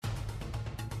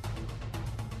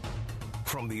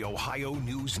From the Ohio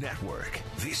News Network,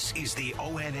 this is the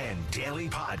ONN Daily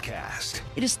Podcast.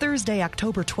 It is Thursday,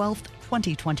 October 12th,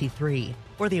 2023.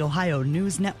 For the Ohio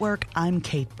News Network, I'm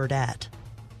Kate Burdett.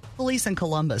 Police in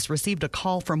Columbus received a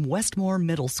call from Westmore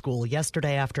Middle School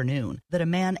yesterday afternoon that a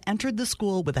man entered the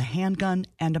school with a handgun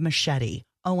and a machete.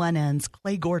 ONN's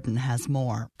Clay Gordon has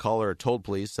more. Caller told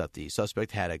police that the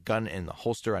suspect had a gun in the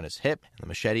holster on his hip and the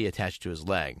machete attached to his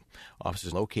leg.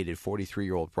 Officers located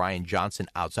 43-year-old Brian Johnson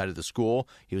outside of the school.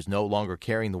 He was no longer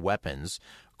carrying the weapons.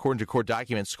 According to court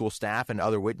documents, school staff and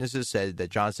other witnesses said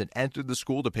that Johnson entered the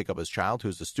school to pick up his child, who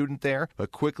is a student there,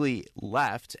 but quickly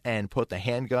left and put the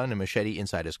handgun and machete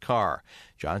inside his car.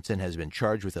 Johnson has been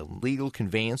charged with illegal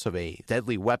conveyance of a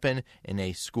deadly weapon in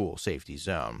a school safety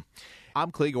zone. I'm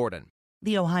Clay Gordon.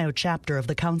 The Ohio chapter of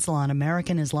the Council on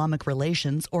American Islamic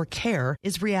Relations, or CAIR,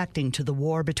 is reacting to the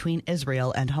war between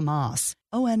Israel and Hamas.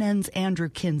 ONN's Andrew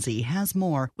Kinsey has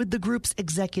more with the group's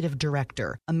executive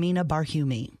director, Amina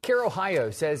Barhumi. CAIR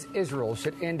Ohio says Israel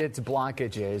should end its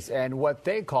blockages and what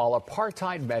they call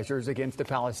apartheid measures against the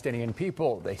Palestinian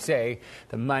people. They say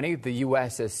the money the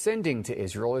U.S. is sending to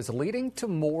Israel is leading to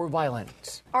more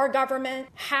violence. Our government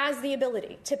has the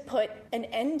ability to put an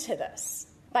end to this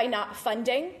by not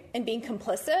funding and being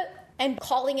complicit and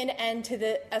calling an end to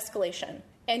the escalation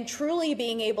and truly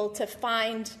being able to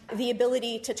find the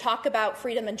ability to talk about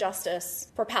freedom and justice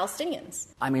for Palestinians.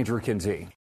 I'm Andrew Kinsey.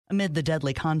 Amid the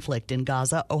deadly conflict in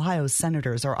Gaza, Ohio's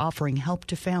senators are offering help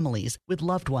to families with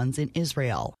loved ones in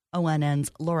Israel. ONN's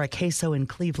Laura Queso in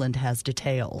Cleveland has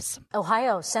details.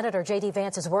 Ohio Senator J.D.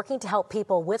 Vance is working to help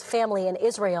people with family in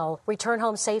Israel return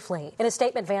home safely. In a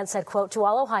statement, Vance said, quote, "To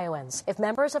all Ohioans, if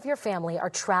members of your family are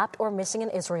trapped or missing in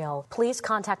Israel, please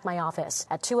contact my office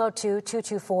at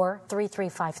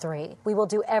 202-224-3353. We will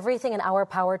do everything in our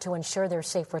power to ensure their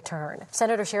safe return."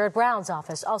 Senator Sherrod Brown's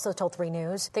office also told 3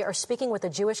 News they are speaking with the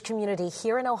Jewish community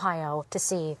here in Ohio to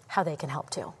see how they can help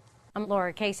too. I'm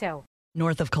Laura Queso.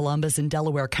 North of Columbus in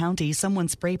Delaware County, someone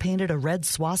spray-painted a red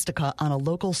swastika on a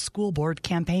local school board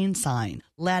campaign sign.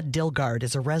 Lad Dilgard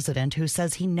is a resident who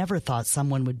says he never thought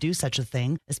someone would do such a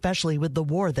thing, especially with the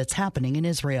war that's happening in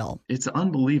Israel. It's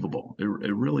unbelievable. It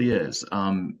really is.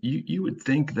 You would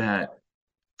think that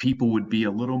people would be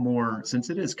a little more, since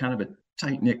it is kind of a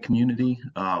tight-knit community,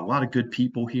 a lot of good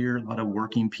people here, a lot of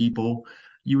working people.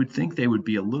 You would think they would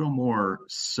be a little more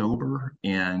sober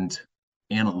and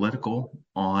analytical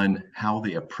on how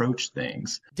they approach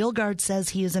things. Dilgard says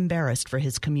he is embarrassed for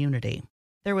his community.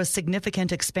 There was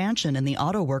significant expansion in the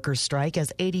auto workers' strike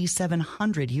as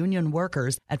 8,700 union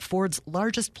workers at Ford's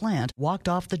largest plant walked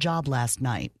off the job last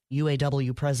night.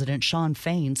 UAW President Shawn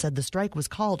Fain said the strike was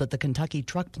called at the Kentucky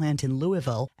truck plant in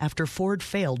Louisville after Ford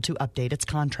failed to update its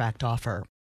contract offer.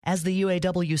 As the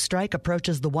UAW strike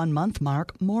approaches the 1-month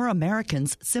mark, more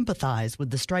Americans sympathize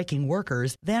with the striking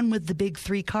workers than with the big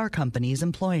 3 car companies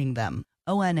employing them.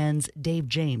 ONN's Dave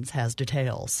James has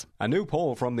details. A new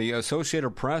poll from the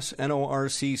Associated Press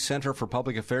NORC Center for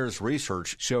Public Affairs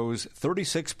Research shows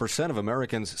 36% of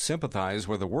Americans sympathize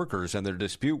with the workers in their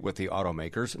dispute with the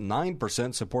automakers,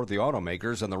 9% support the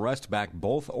automakers, and the rest back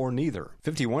both or neither.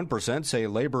 51% say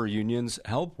labor unions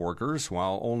help workers,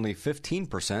 while only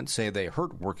 15% say they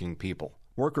hurt working people.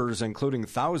 Workers, including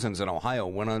thousands in Ohio,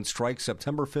 went on strike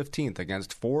September 15th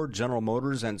against Ford, General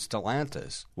Motors, and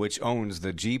Stellantis, which owns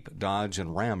the Jeep, Dodge,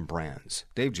 and Ram brands.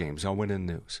 Dave James, ONN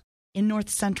News. In north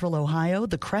central Ohio,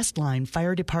 the Crestline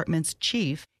Fire Department's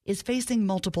chief is facing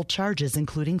multiple charges,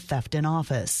 including theft in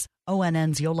office.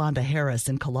 ONN's Yolanda Harris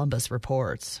in Columbus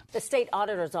reports. The state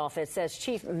auditor's office says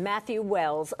Chief Matthew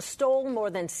Wells stole more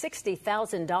than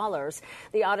 $60,000.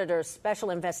 The auditor's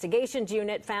special investigations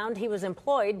unit found he was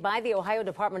employed by the Ohio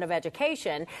Department of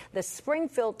Education, the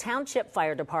Springfield Township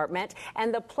Fire Department,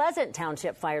 and the Pleasant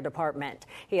Township Fire Department.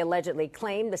 He allegedly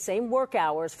claimed the same work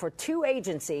hours for 2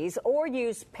 agencies or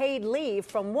used paid leave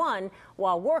from one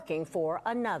while working for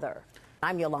another.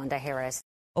 I'm Yolanda Harris.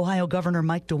 Ohio Governor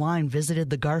Mike DeWine visited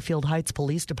the Garfield Heights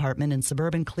Police Department in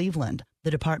suburban Cleveland.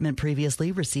 The department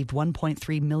previously received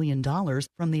 $1.3 million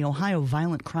from the Ohio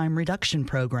Violent Crime Reduction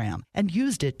Program and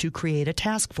used it to create a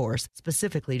task force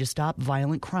specifically to stop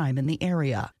violent crime in the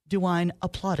area. DeWine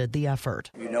applauded the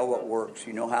effort. You know what works,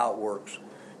 you know how it works,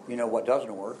 you know what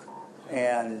doesn't work,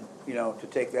 and, to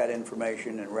take that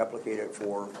information and replicate it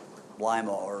for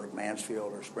Lima or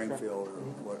Mansfield or Springfield or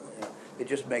what, it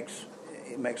just makes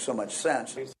so much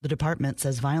sense. The department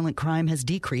says violent crime has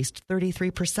decreased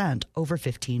 33% over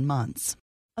 15 months.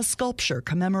 A sculpture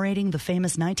commemorating the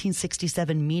famous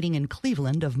 1967 meeting in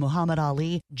Cleveland of Muhammad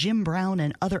Ali, Jim Brown,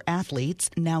 and other athletes,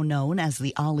 now known as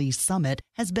the Ali Summit,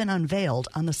 has been unveiled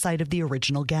on the site of the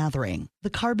original gathering. The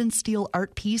carbon steel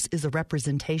art piece is a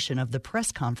representation of the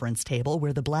press conference table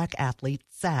where the black athletes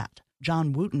sat.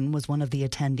 John Wooten was one of the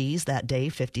attendees that day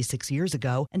 56 years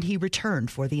ago, and he returned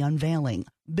for the unveiling.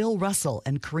 Bill Russell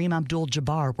and Kareem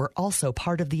Abdul-Jabbar were also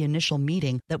part of the initial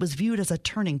meeting that was viewed as a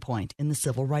turning point in the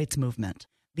civil rights movement.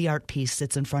 The art piece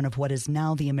sits in front of what is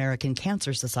now the American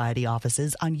Cancer Society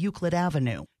offices on Euclid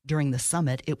Avenue. During the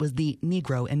summit, it was the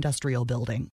Negro Industrial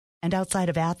Building. And outside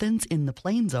of Athens, in the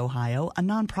Plains, Ohio, a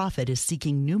nonprofit is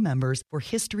seeking new members for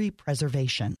history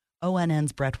preservation.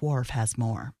 ONN's Brett Wharf has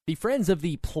more. The Friends of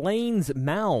the Plains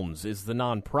Mounds is the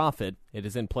nonprofit. It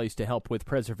is in place to help with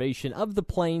preservation of the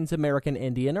Plains American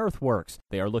Indian earthworks.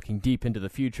 They are looking deep into the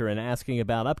future and asking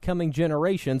about upcoming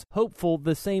generations, hopeful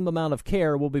the same amount of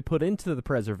care will be put into the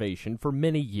preservation for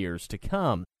many years to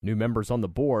come. New members on the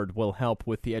board will help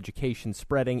with the education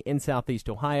spreading in Southeast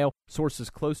Ohio. Sources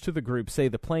close to the group say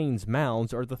the Plains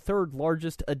Mounds are the third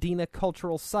largest Adena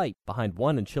cultural site, behind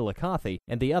one in Chillicothe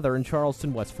and the other in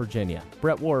Charleston, West Virginia.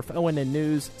 Brett Wharf, ONN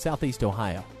News, Southeast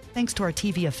Ohio. Thanks to our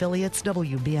TV affiliates,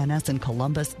 WBNS in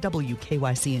Columbus,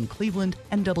 WKYC in Cleveland,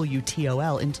 and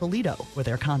WTOL in Toledo for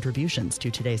their contributions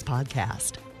to today's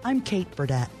podcast. I'm Kate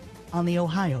Burdett on the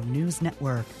Ohio News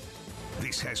Network.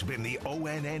 This has been the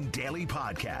ONN Daily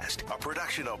Podcast, a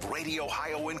production of Radio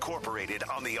Ohio Incorporated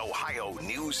on the Ohio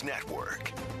News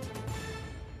Network.